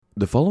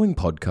The following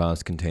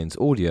podcast contains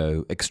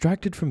audio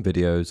extracted from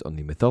videos on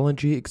the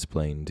Mythology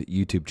Explained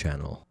YouTube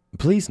channel.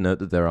 Please note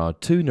that there are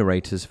two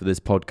narrators for this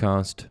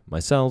podcast,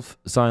 myself,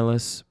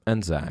 Silas,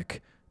 and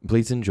Zach.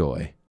 Please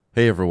enjoy.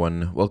 Hey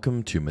everyone,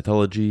 welcome to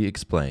Mythology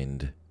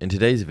Explained. In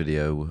today's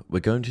video, we're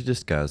going to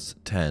discuss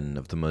 10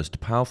 of the most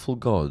powerful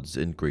gods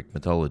in Greek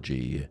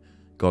mythology.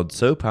 Gods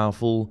so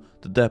powerful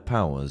that their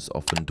powers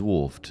often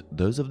dwarfed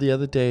those of the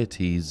other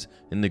deities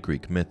in the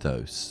Greek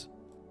mythos.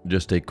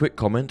 Just a quick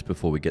comment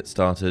before we get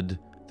started.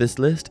 This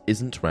list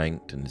isn't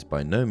ranked and is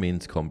by no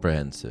means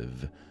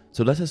comprehensive,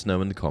 so let us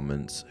know in the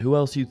comments who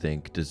else you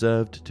think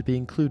deserved to be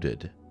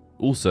included.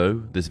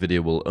 Also, this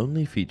video will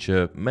only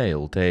feature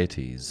male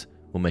deities.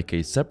 We'll make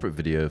a separate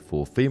video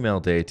for female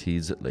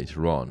deities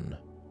later on.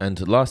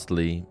 And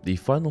lastly, the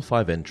final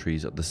 5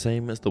 entries are the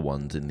same as the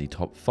ones in the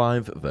top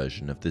 5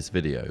 version of this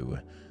video,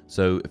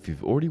 so if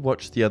you've already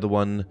watched the other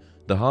one,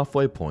 the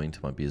halfway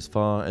point might be as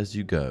far as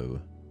you go.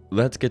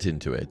 Let's get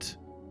into it.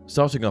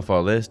 Starting off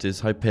our list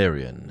is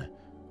Hyperion.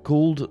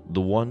 Called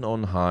the One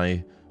on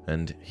High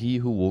and He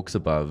Who Walks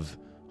Above,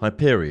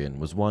 Hyperion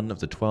was one of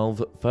the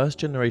 12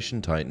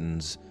 first-generation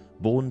titans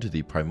born to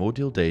the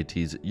primordial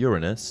deities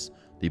Uranus,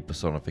 the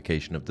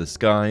personification of the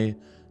sky,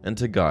 and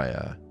to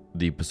Gaia,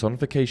 the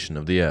personification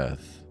of the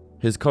earth.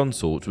 His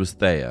consort was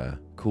Theia,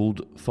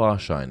 called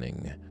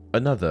Far-Shining,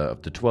 another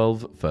of the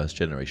 12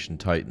 first-generation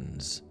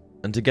titans,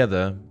 and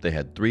together they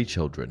had 3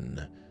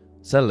 children: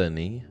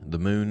 Selene, the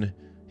moon,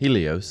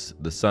 Helios,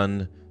 the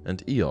sun,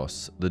 and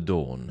Eos, the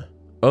dawn.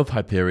 Of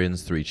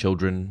Hyperion's 3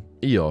 children,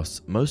 Eos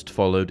most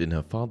followed in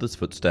her father's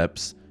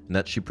footsteps in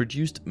that she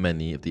produced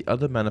many of the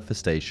other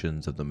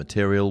manifestations of the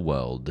material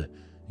world,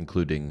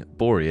 including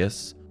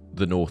Boreas,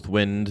 the north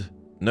wind,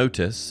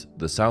 Notus,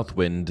 the south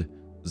wind,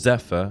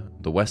 Zephyr,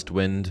 the west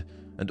wind,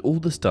 and all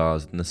the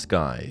stars in the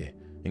sky,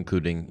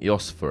 including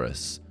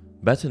Eosphorus,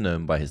 better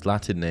known by his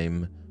Latin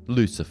name,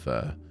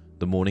 Lucifer,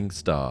 the morning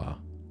star.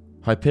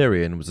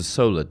 Hyperion was a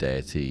solar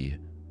deity.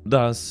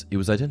 Thus, he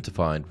was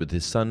identified with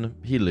his son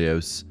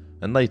Helios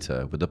and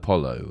later with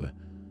Apollo.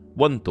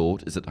 One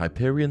thought is that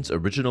Hyperion's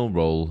original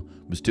role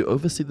was to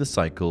oversee the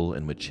cycle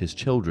in which his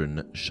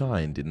children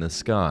shined in the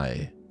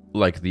sky.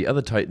 Like the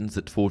other titans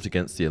that fought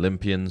against the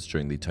Olympians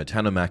during the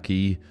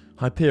Titanomachy,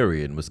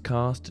 Hyperion was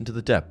cast into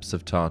the depths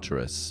of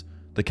Tartarus,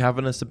 the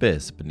cavernous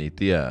abyss beneath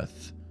the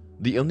earth.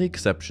 The only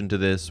exception to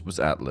this was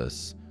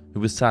Atlas, who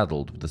was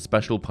saddled with a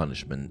special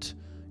punishment,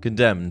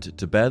 condemned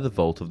to bear the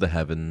vault of the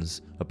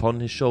heavens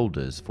upon his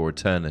shoulders for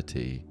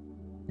eternity.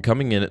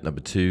 Coming in at number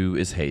 2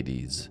 is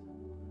Hades.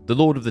 The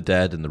lord of the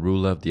dead and the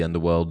ruler of the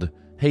underworld,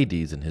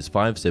 Hades and his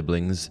 5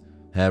 siblings,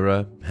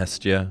 Hera,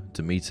 Hestia,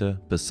 Demeter,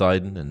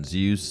 Poseidon, and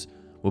Zeus,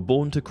 were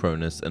born to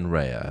Cronus and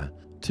Rhea,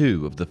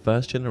 2 of the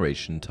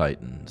first-generation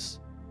titans.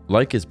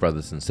 Like his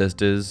brothers and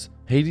sisters,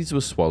 Hades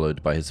was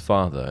swallowed by his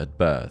father at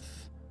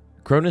birth.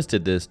 Cronus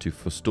did this to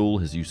forestall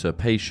his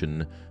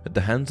usurpation at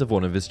the hands of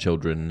one of his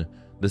children,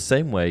 the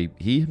same way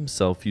he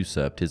himself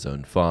usurped his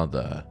own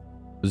father.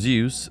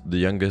 Zeus, the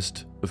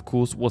youngest, of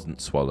course wasn't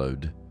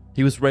swallowed.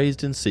 He was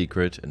raised in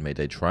secret and made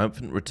a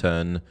triumphant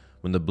return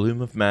when the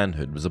bloom of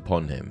manhood was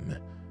upon him.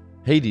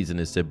 Hades and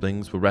his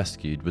siblings were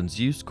rescued when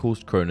Zeus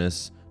caused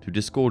Cronus to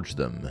disgorge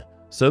them.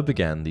 So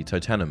began the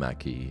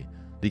Titanomachy,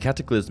 the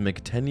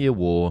cataclysmic 10-year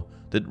war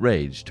that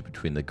raged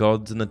between the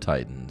gods and the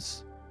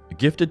titans.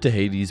 Gifted to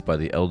Hades by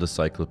the elder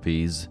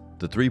Cyclopes,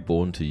 the 3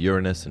 born to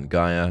Uranus and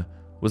Gaia,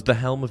 was the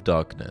Helm of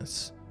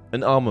Darkness,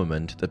 an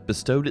armament that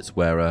bestowed its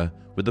wearer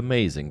with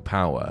amazing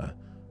power,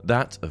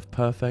 that of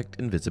perfect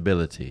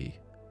invisibility.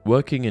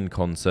 Working in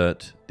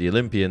concert, the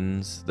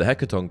Olympians, the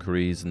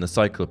Hecatoncheires, and the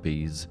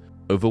Cyclopes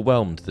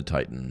overwhelmed the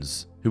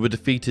Titans, who were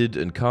defeated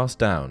and cast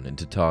down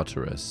into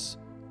Tartarus.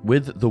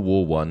 With the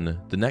war won,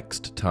 the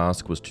next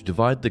task was to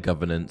divide the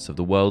governance of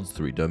the world's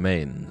 3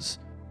 domains.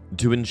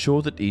 To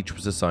ensure that each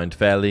was assigned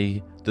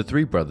fairly, the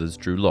 3 brothers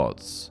drew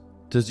lots.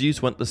 To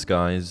Zeus went the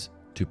skies,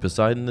 to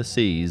Poseidon the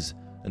seas,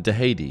 and to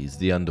Hades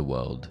the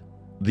underworld.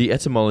 The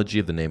etymology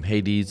of the name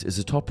Hades is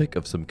a topic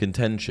of some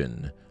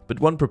contention, but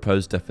one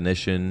proposed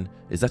definition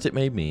is that it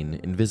may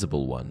mean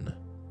invisible one.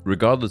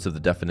 Regardless of the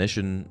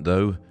definition,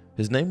 though,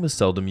 his name was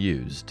seldom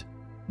used.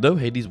 Though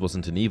Hades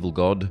wasn't an evil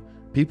god,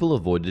 people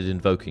avoided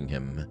invoking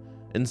him,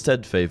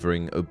 instead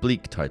favoring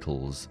oblique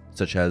titles,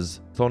 such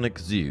as Chthonic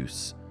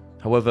Zeus.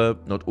 However,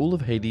 not all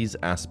of Hades'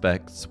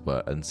 aspects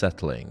were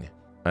unsettling.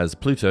 As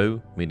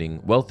Pluto,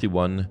 meaning wealthy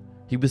one,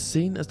 he was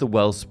seen as the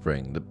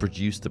wellspring that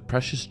produced the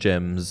precious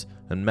gems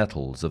and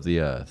metals of the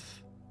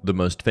earth. The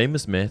most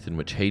famous myth in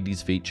which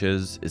Hades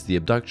features is the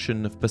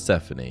abduction of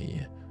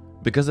Persephone.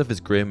 Because of his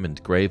grim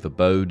and grave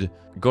abode,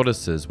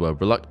 goddesses were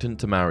reluctant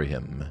to marry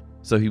him,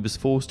 so he was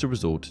forced to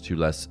resort to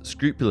less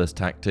scrupulous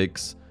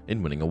tactics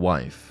in winning a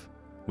wife,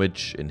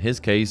 which, in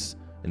his case,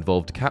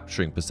 involved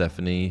capturing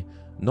Persephone,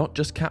 not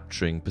just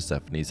capturing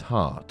Persephone's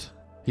heart.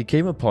 He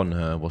came upon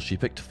her while she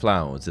picked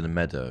flowers in a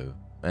meadow,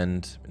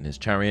 and, in his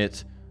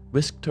chariot,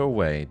 whisked her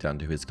away down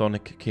to his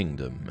chthonic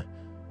kingdom.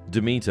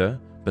 Demeter,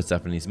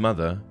 Persephone's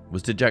mother,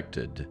 was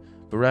dejected,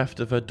 bereft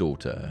of her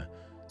daughter,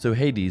 so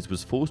Hades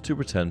was forced to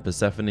return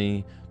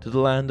Persephone to the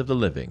land of the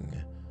living,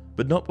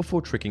 but not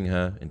before tricking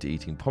her into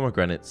eating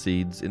pomegranate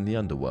seeds in the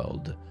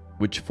Underworld,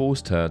 which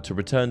forced her to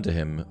return to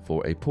him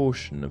for a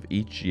portion of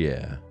each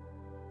year.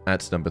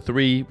 At number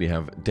 3, we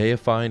have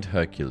deified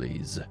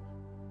Hercules.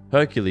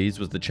 Hercules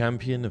was the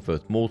champion of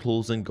both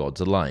mortals and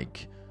gods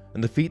alike,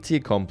 and the feats he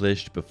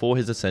accomplished before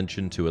his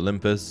ascension to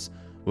Olympus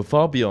were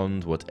far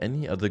beyond what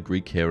any other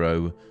Greek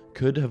hero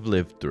could have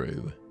lived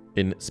through.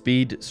 In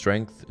speed,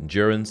 strength,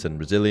 endurance, and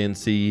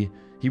resiliency,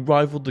 he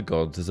rivaled the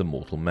gods as a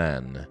mortal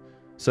man,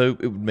 so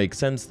it would make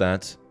sense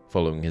that,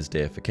 following his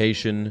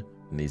deification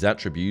and these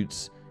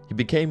attributes, he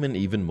became an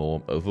even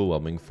more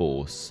overwhelming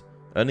force,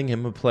 earning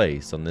him a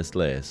place on this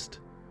list.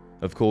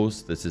 Of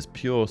course, this is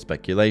pure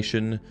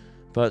speculation,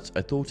 but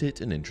I thought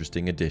it an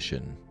interesting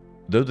addition.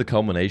 Though the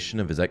culmination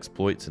of his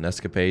exploits and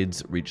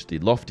escapades reached the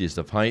loftiest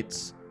of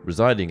heights,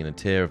 residing in a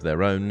tier of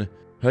their own,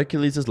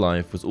 Hercules'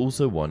 life was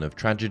also one of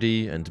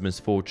tragedy and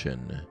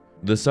misfortune.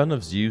 The son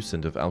of Zeus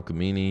and of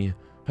Alcmene,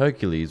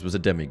 Hercules was a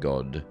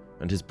demigod,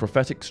 and his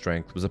prophetic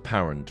strength was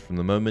apparent from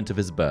the moment of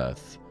his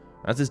birth,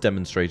 as is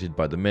demonstrated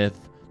by the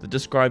myth that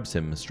describes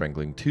him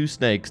strangling 2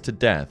 snakes to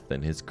death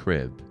in his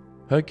crib.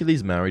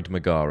 Hercules married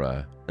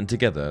Megara, and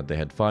together they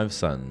had 5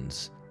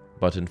 sons,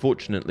 but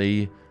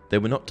unfortunately, they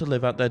were not to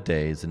live out their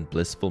days in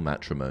blissful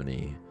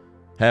matrimony.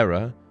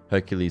 Hera,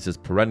 Hercules'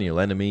 perennial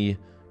enemy,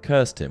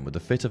 cursed him with a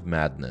fit of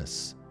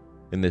madness.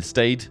 In this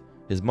state,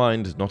 his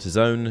mind not his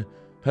own,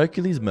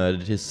 Hercules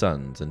murdered his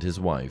sons and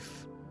his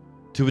wife.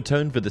 To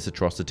atone for this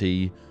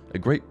atrocity, a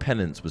great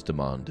penance was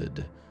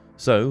demanded.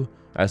 So,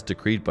 as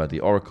decreed by the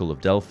Oracle of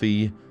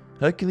Delphi,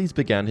 Hercules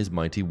began his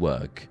mighty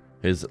work,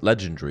 his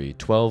legendary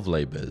 12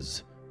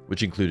 labors,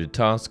 which included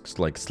tasks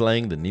like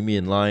slaying the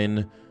Nemean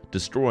lion,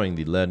 destroying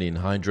the Lernaean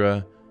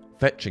Hydra,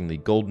 fetching the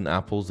golden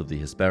apples of the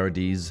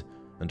Hesperides,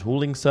 and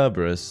hauling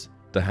Cerberus,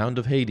 the hound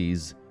of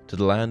Hades, to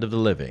the land of the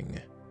living.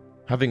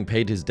 Having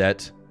paid his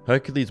debt,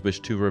 Hercules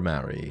wished to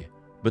remarry,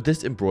 but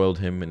this embroiled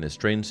him in a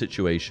strange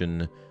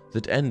situation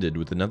that ended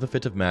with another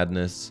fit of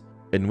madness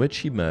in which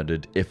he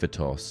murdered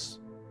Iphitos.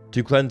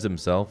 To cleanse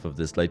himself of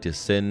this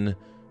latest sin,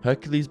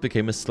 Hercules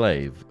became a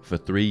slave for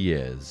 3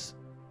 years.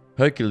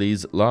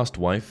 Hercules' last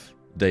wife,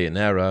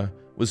 Deianira,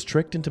 was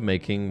tricked into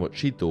making what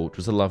she thought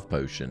was a love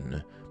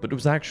potion, but it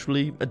was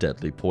actually a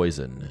deadly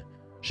poison.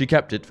 She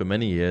kept it for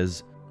many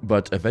years,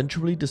 but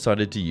eventually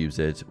decided to use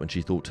it when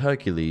she thought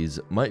Hercules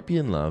might be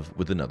in love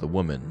with another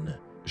woman.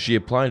 She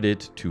applied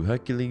it to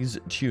Hercules'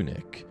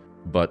 tunic,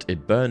 but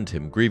it burned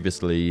him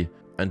grievously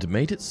and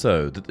made it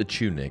so that the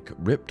tunic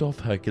ripped off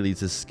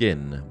Hercules'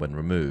 skin when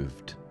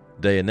removed.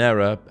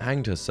 Deianira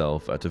hanged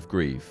herself out of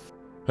grief.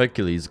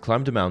 Hercules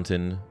climbed a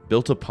mountain,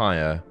 built a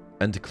pyre,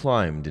 and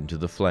climbed into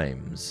the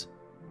flames.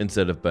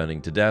 Instead of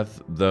burning to death,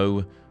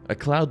 though, a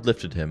cloud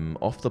lifted him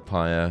off the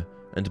pyre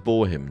and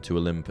bore him to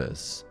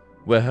Olympus,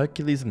 where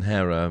Hercules and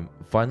Hera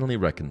finally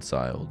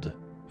reconciled.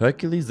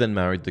 Hercules then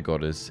married the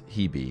goddess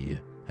Hebe,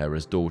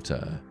 Hera's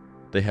daughter.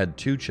 They had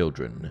 2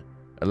 children,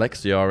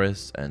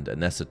 Alexiaris and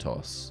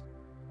Anesthetos.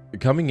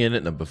 Coming in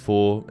at number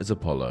 4 is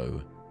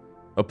Apollo.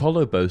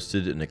 Apollo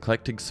boasted an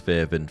eclectic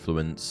sphere of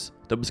influence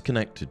that was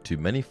connected to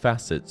many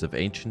facets of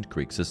ancient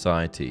Greek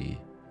society.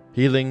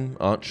 Healing,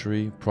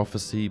 archery,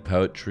 prophecy,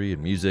 poetry,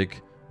 and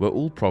music were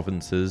all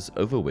provinces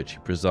over which he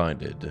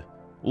presided.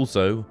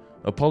 Also,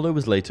 Apollo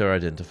was later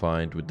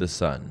identified with the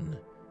sun.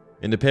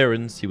 In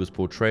appearance, he was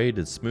portrayed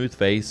as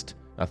smooth-faced,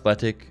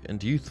 athletic,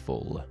 and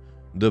youthful.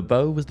 The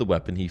bow was the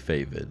weapon he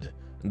favored,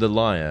 and the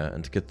lyre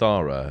and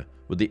kithara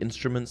were the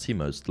instruments he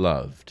most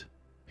loved.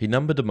 He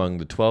numbered among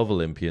the 12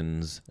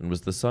 Olympians and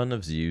was the son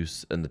of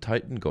Zeus and the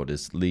Titan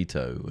goddess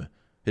Leto.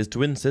 His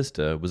twin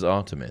sister was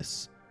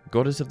Artemis,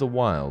 goddess of the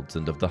wilds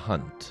and of the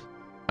hunt.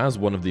 As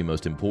one of the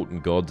most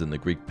important gods in the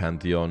Greek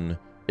pantheon,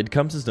 it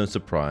comes as no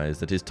surprise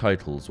that his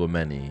titles were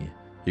many.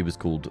 He was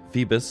called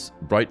Phoebus,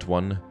 Bright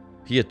One,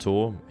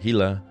 Hiator,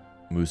 Healer,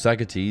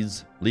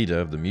 Musagates, leader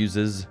of the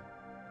Muses,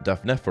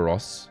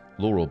 Daphnephoros,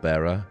 Laurel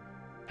Bearer,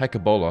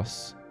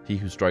 Hecabolos, he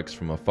who strikes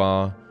from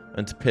afar,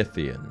 and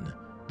Pythian,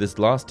 this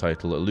last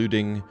title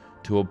alluding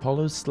to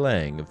Apollo's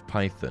slaying of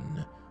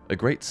Python, a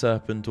great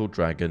serpent or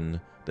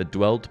dragon that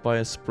dwelt by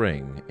a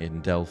spring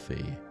in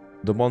Delphi.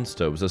 The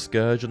monster was a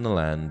scourge on the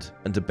land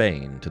and a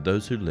bane to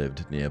those who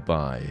lived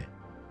nearby.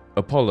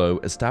 Apollo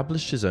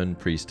established his own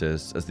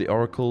priestess as the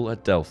oracle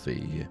at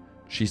Delphi.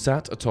 She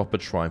sat atop a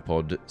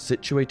tripod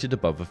situated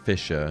above a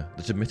fissure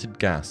that emitted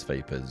gas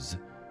vapors.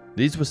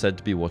 These were said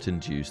to be what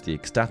induced the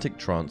ecstatic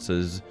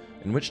trances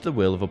in which the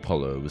will of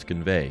Apollo was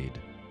conveyed.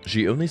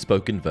 She only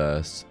spoke in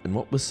verse, and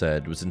what was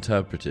said was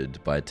interpreted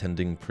by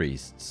attending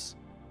priests.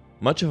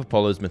 Much of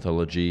Apollo's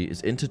mythology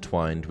is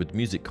intertwined with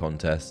music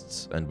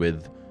contests and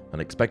with,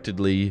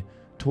 unexpectedly,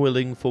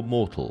 toiling for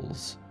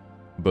mortals.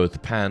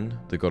 Both Pan,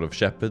 the god of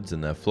shepherds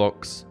and their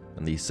flocks,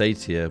 and the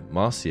satyr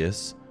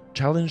Marsyas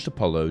challenged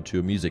Apollo to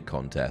a music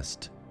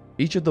contest.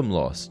 Each of them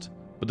lost,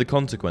 but the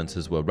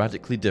consequences were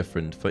radically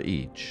different for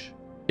each.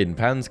 In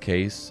Pan's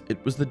case,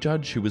 it was the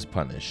judge who was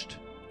punished.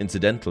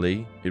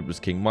 Incidentally, it was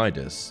King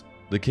Midas,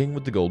 the king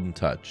with the golden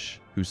touch,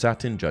 who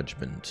sat in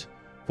judgment.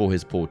 For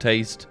his poor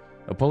taste,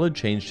 Apollo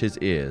changed his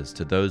ears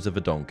to those of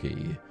a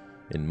donkey.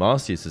 In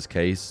Marsyas's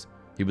case,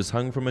 he was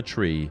hung from a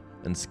tree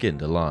and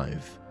skinned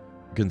alive.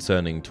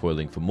 Concerning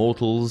toiling for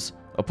mortals,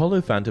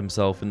 Apollo found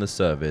himself in the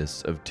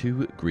service of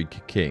two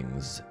Greek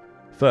kings.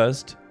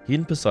 First, he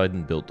and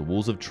Poseidon built the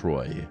walls of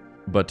Troy,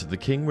 but the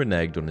king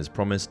reneged on his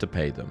promise to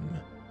pay them.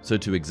 So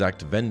to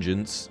exact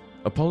vengeance,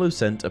 Apollo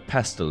sent a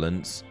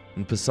pestilence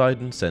and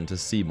Poseidon sent a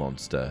sea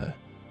monster.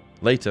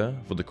 Later,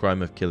 for the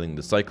crime of killing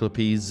the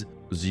Cyclopes,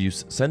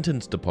 Zeus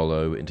sentenced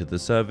Apollo into the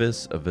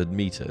service of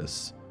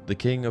Admetus, the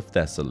king of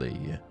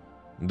Thessaly.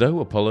 Though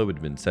Apollo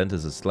had been sent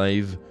as a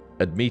slave,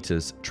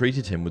 Admetus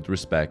treated him with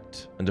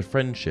respect, and a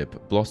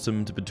friendship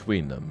blossomed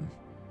between them.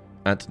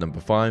 At number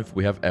 5,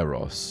 we have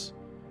Eros.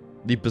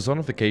 The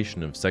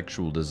personification of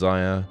sexual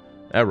desire,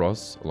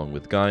 Eros, along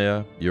with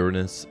Gaia,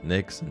 Uranus,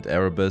 Nyx, and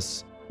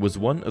Erebus, was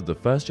one of the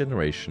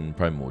first-generation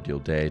primordial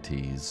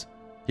deities.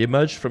 He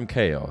emerged from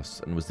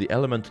chaos and was the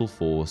elemental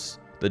force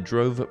that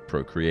drove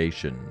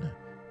procreation.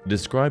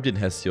 Described in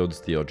Hesiod's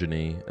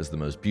Theogony as the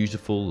most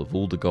beautiful of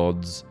all the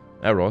gods,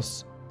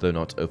 Eros, though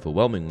not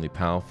overwhelmingly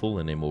powerful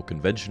in a more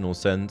conventional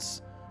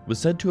sense, was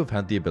said to have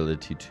had the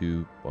ability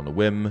to, on a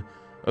whim,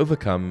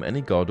 overcome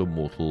any god or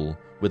mortal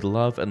with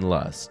love and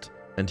lust,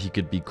 and he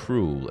could be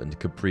cruel and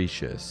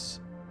capricious.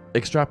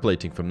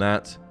 Extrapolating from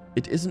that,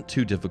 it isn't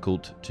too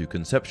difficult to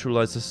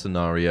conceptualize a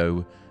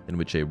scenario in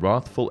which a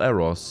wrathful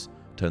Eros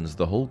turns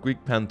the whole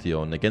Greek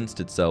pantheon against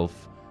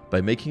itself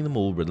by making them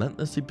all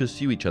relentlessly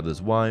pursue each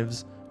other's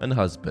wives and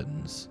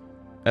husbands.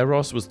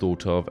 Eros was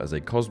thought of as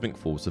a cosmic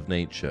force of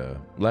nature,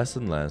 less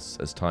and less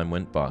as time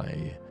went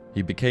by.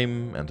 He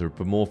became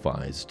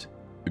anthropomorphized.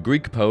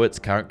 Greek poets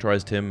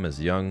characterized him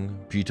as young,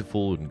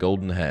 beautiful, and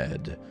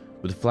golden-haired,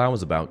 with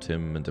flowers about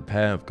him and a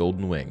pair of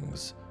golden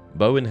wings,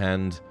 bow in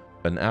hand,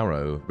 an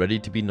arrow ready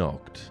to be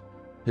nocked.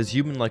 His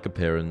human-like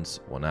appearance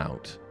won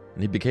out,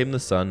 and he became the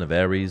son of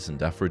Ares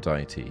and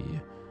Aphrodite.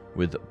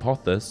 With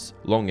Pothos,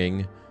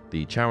 longing,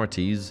 the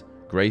Charities,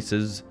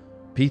 graces,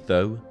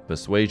 Pytho,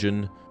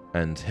 persuasion,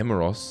 and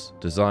Himeros,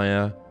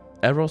 desire,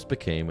 Eros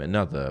became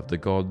another of the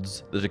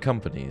gods that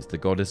accompanies the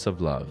goddess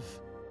of love.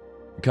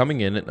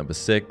 Coming in at number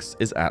 6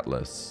 is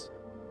Atlas.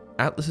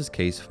 Atlas's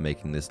case for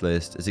making this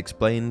list is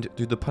explained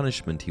through the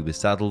punishment he was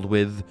saddled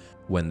with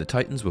when the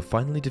Titans were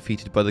finally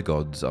defeated by the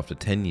gods after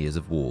 10 years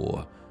of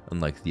war.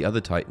 Unlike the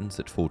other Titans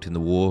that fought in the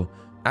war,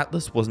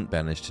 Atlas wasn't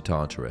banished to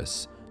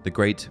Tartarus, the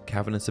great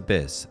cavernous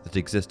abyss that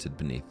existed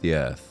beneath the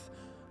earth.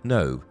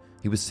 No,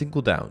 he was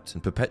singled out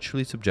and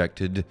perpetually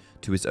subjected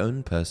to his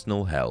own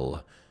personal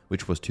hell,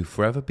 which was to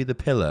forever be the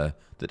pillar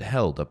that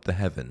held up the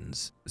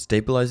heavens,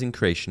 stabilizing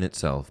creation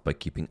itself by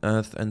keeping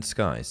earth and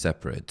sky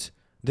separate.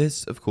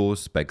 This, of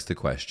course, begs the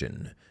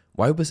question,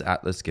 why was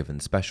Atlas given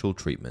special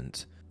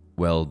treatment?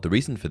 Well, the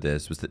reason for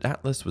this was that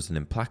Atlas was an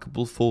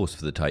implacable force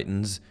for the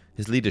Titans.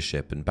 His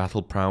leadership and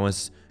battle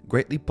prowess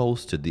greatly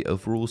bolstered the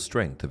overall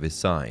strength of his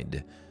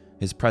side.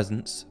 His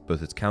presence,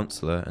 both as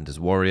counselor and as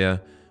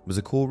warrior, was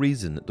a core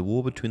reason that the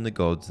war between the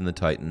gods and the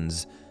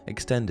Titans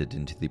extended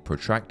into the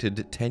protracted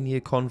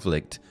 10-year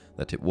conflict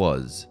that it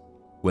was.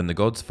 When the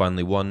gods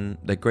finally won,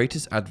 their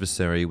greatest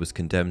adversary was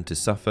condemned to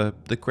suffer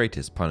the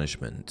greatest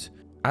punishment.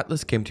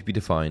 Atlas came to be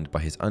defined by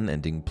his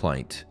unending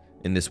plight.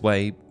 In this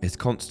way, his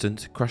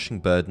constant, crushing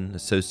burden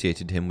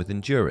associated him with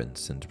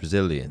endurance and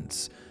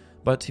resilience.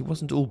 But he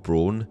wasn't all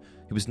brawn.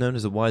 He was known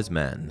as a wise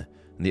man,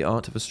 and the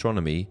art of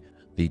astronomy,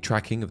 the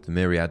tracking of the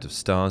myriad of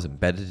stars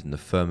embedded in the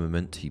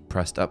firmament he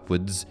pressed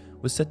upwards,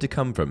 was said to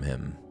come from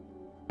him.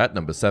 At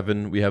number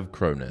 7, we have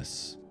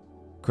Cronus.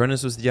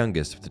 Cronus was the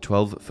youngest of the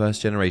 12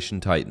 first-generation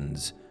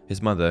Titans.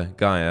 His mother,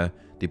 Gaia,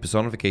 the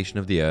personification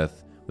of the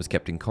earth, was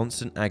kept in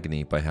constant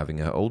agony by having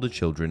her older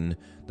children,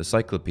 the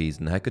Cyclopes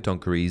and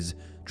Hecatoncheires,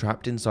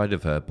 trapped inside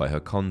of her by her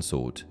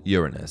consort,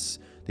 Uranus,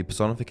 the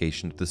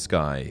personification of the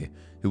sky,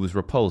 who was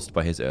repulsed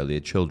by his earlier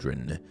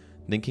children,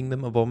 thinking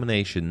them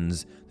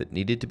abominations that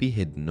needed to be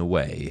hidden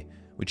away,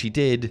 which he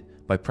did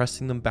by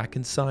pressing them back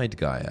inside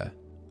Gaia.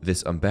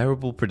 This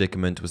unbearable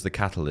predicament was the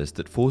catalyst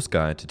that forced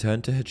Gaia to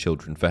turn to her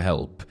children for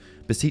help,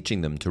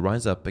 beseeching them to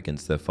rise up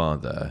against their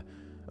father.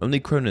 Only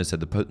Cronus had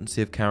the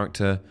potency of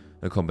character,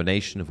 a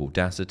combination of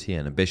audacity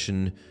and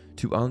ambition,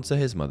 to answer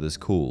his mother's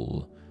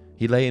call.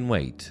 He lay in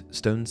wait,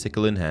 stone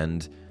sickle in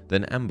hand,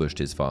 then ambushed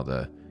his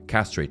father,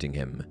 castrating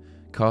him,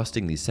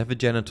 casting the severed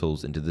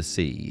genitals into the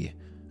sea.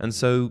 And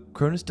so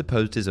Cronus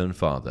deposed his own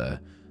father,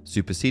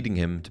 superseding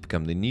him to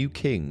become the new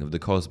king of the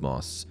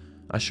cosmos,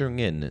 ushering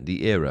in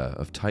the era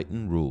of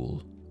Titan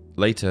rule.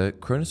 Later,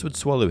 Cronus would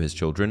swallow his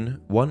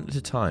children, one at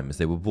a time as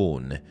they were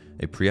born,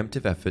 a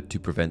preemptive effort to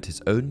prevent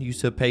his own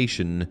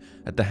usurpation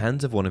at the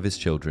hands of one of his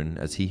children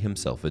as he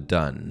himself had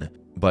done.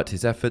 But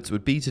his efforts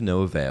would be to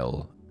no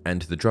avail,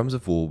 and the drums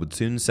of war would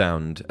soon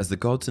sound as the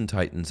gods and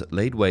Titans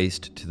laid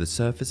waste to the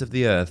surface of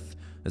the earth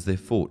as they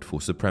fought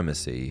for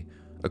supremacy,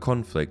 a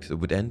conflict that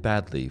would end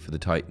badly for the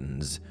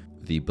Titans.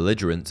 The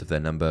belligerents of their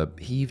number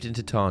heaved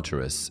into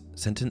Tartarus,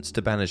 sentenced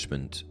to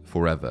banishment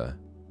forever.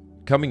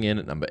 Coming in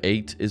at number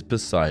 8 is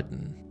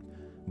Poseidon.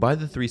 By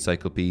the three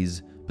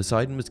Cyclopes,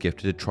 Poseidon was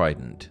gifted a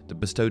trident that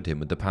bestowed him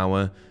with the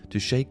power to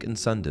shake and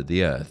sunder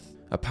the earth,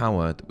 a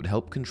power that would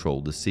help control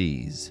the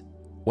seas.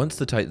 Once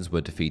the Titans were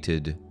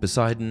defeated,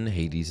 Poseidon,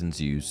 Hades and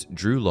Zeus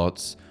drew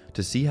lots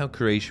to see how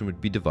creation would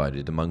be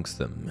divided amongst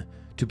them.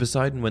 To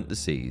Poseidon went the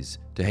seas,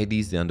 to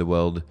Hades the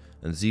underworld,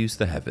 and Zeus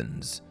the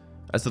heavens.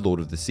 As the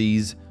lord of the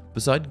seas,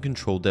 Poseidon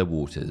controlled their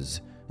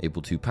waters,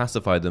 able to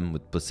pacify them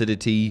with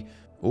placidity,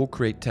 or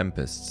create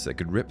tempests that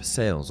could rip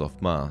sails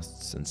off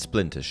masts and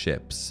splinter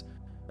ships.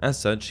 As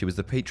such, he was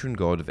the patron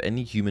god of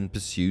any human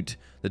pursuit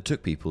that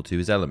took people to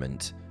his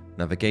element.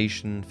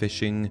 Navigation,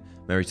 fishing,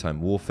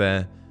 maritime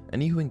warfare,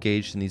 any who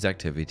engaged in these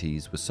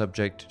activities was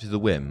subject to the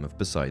whim of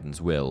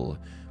Poseidon's will,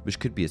 which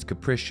could be as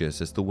capricious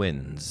as the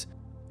winds.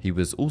 He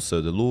was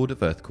also the lord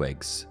of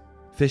earthquakes.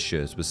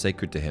 Fissures were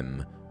sacred to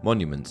him,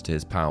 monuments to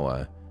his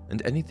power,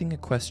 and anything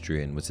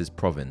equestrian was his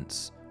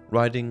province.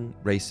 Riding,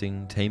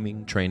 racing,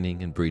 taming,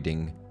 training, and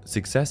breeding,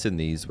 success in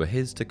these were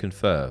his to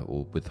confer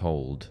or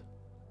withhold.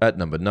 At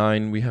number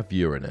 9, we have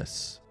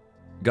Uranus.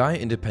 Gaia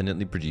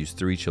independently produced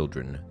three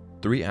children,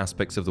 three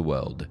aspects of the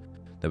world.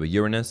 There were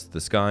Uranus,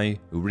 the sky,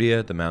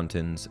 Rhea, the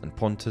mountains, and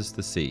Pontus,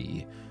 the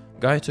sea.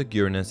 Gaia took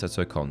Uranus as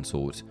her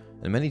consort,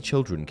 and many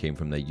children came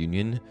from their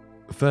union.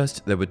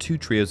 First, there were two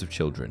trios of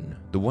children,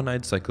 the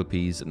one-eyed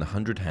Cyclopes and the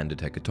hundred-handed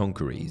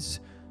Hecatoncheires.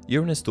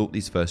 Uranus thought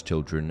these first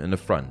children an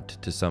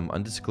affront to some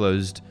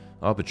undisclosed,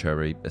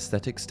 arbitrary,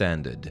 aesthetic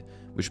standard,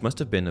 which must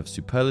have been of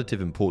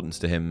superlative importance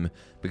to him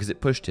because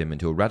it pushed him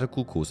into a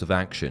radical course of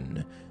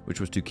action,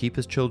 which was to keep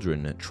his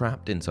children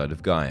trapped inside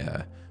of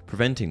Gaia,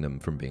 preventing them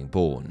from being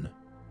born.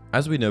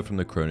 As we know from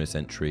the Cronus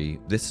entry,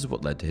 this is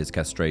what led to his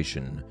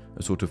castration,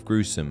 a sort of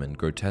gruesome and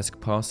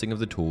grotesque passing of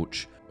the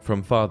torch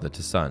from father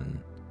to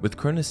son, with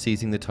Cronus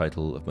seizing the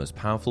title of most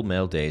powerful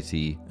male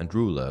deity and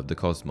ruler of the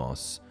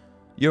cosmos.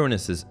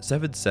 Uranus's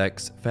severed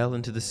sex fell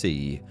into the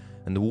sea,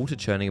 and the water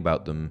churning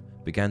about them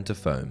began to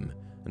foam,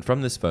 and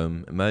from this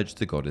foam emerged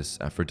the goddess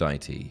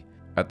Aphrodite.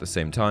 At the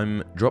same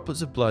time,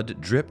 droplets of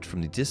blood dripped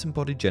from the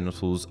disembodied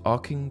genitals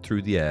arcing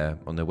through the air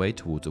on their way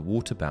towards a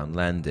water-bound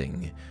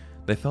landing.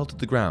 They fell to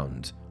the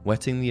ground,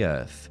 wetting the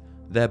earth,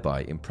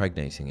 thereby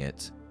impregnating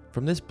it.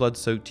 From this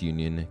blood-soaked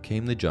union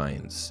came the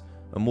giants,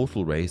 a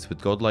mortal race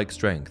with godlike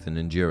strength and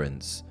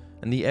endurance,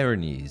 and the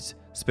Erinyes,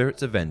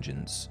 spirits of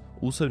vengeance,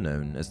 also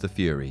known as the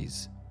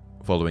Furies.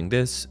 Following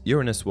this,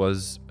 Uranus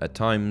was, at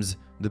times,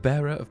 the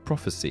bearer of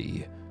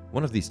prophecy.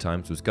 One of these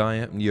times was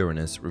Gaia and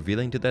Uranus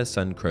revealing to their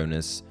son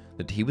Cronus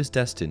that he was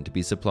destined to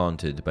be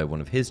supplanted by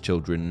one of his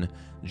children,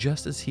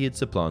 just as he had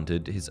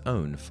supplanted his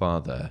own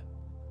father.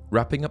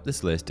 Wrapping up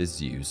this list is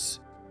Zeus.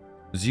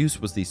 Zeus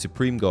was the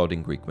supreme god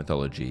in Greek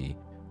mythology.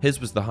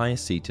 His was the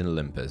highest seat in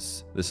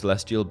Olympus, the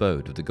celestial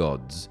abode of the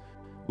gods.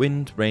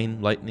 Wind,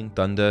 rain, lightning,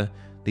 thunder,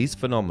 these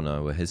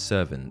phenomena were his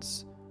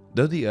servants.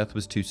 Though the earth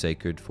was too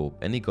sacred for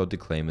any god to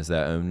claim as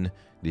their own,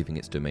 leaving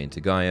its domain to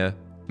Gaia,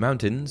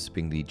 mountains,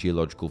 being the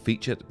geological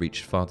feature that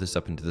reached farthest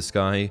up into the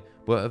sky,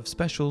 were of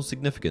special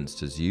significance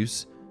to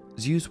Zeus.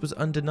 Zeus was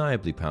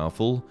undeniably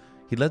powerful.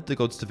 He led the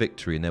gods to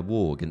victory in their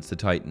war against the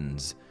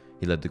Titans.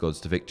 He led the gods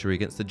to victory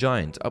against the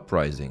giant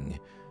uprising.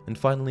 And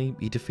finally,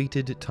 he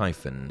defeated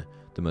Typhon,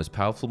 the most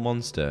powerful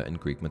monster in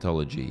Greek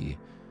mythology.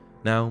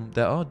 Now,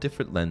 there are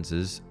different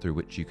lenses through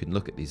which you can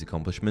look at these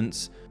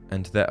accomplishments,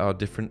 and there are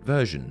different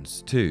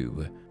versions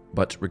too.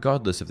 But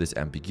regardless of this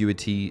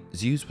ambiguity,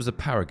 Zeus was a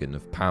paragon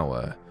of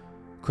power.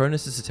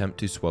 Cronus' attempt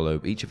to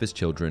swallow each of his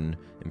children,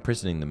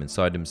 imprisoning them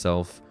inside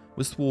himself,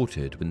 was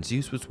thwarted when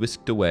Zeus was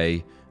whisked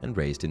away and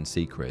raised in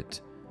secret.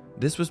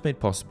 This was made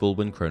possible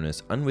when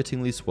Cronus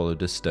unwittingly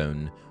swallowed a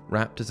stone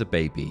wrapped as a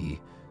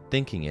baby,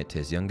 thinking it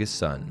his youngest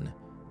son.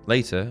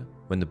 Later,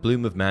 when the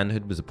bloom of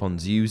manhood was upon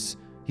Zeus,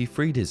 he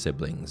freed his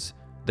siblings,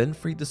 then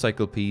freed the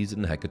Cyclopes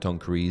and the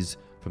Hecatoncheires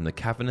from the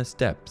cavernous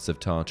depths of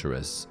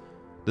Tartarus.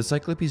 The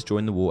Cyclopes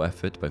joined the war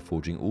effort by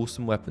forging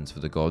awesome weapons for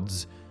the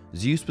gods.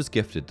 Zeus was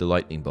gifted the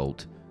lightning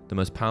bolt, the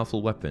most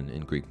powerful weapon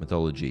in Greek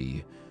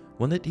mythology,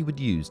 one that he would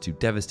use to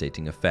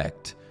devastating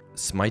effect,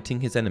 smiting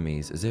his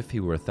enemies as if he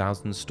were a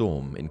thousand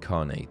storm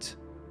incarnate.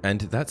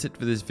 And that's it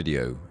for this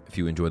video. If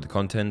you enjoyed the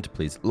content,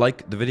 please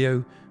like the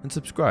video and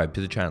subscribe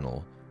to the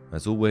channel.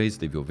 As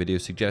always, leave your video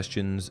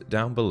suggestions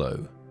down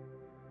below.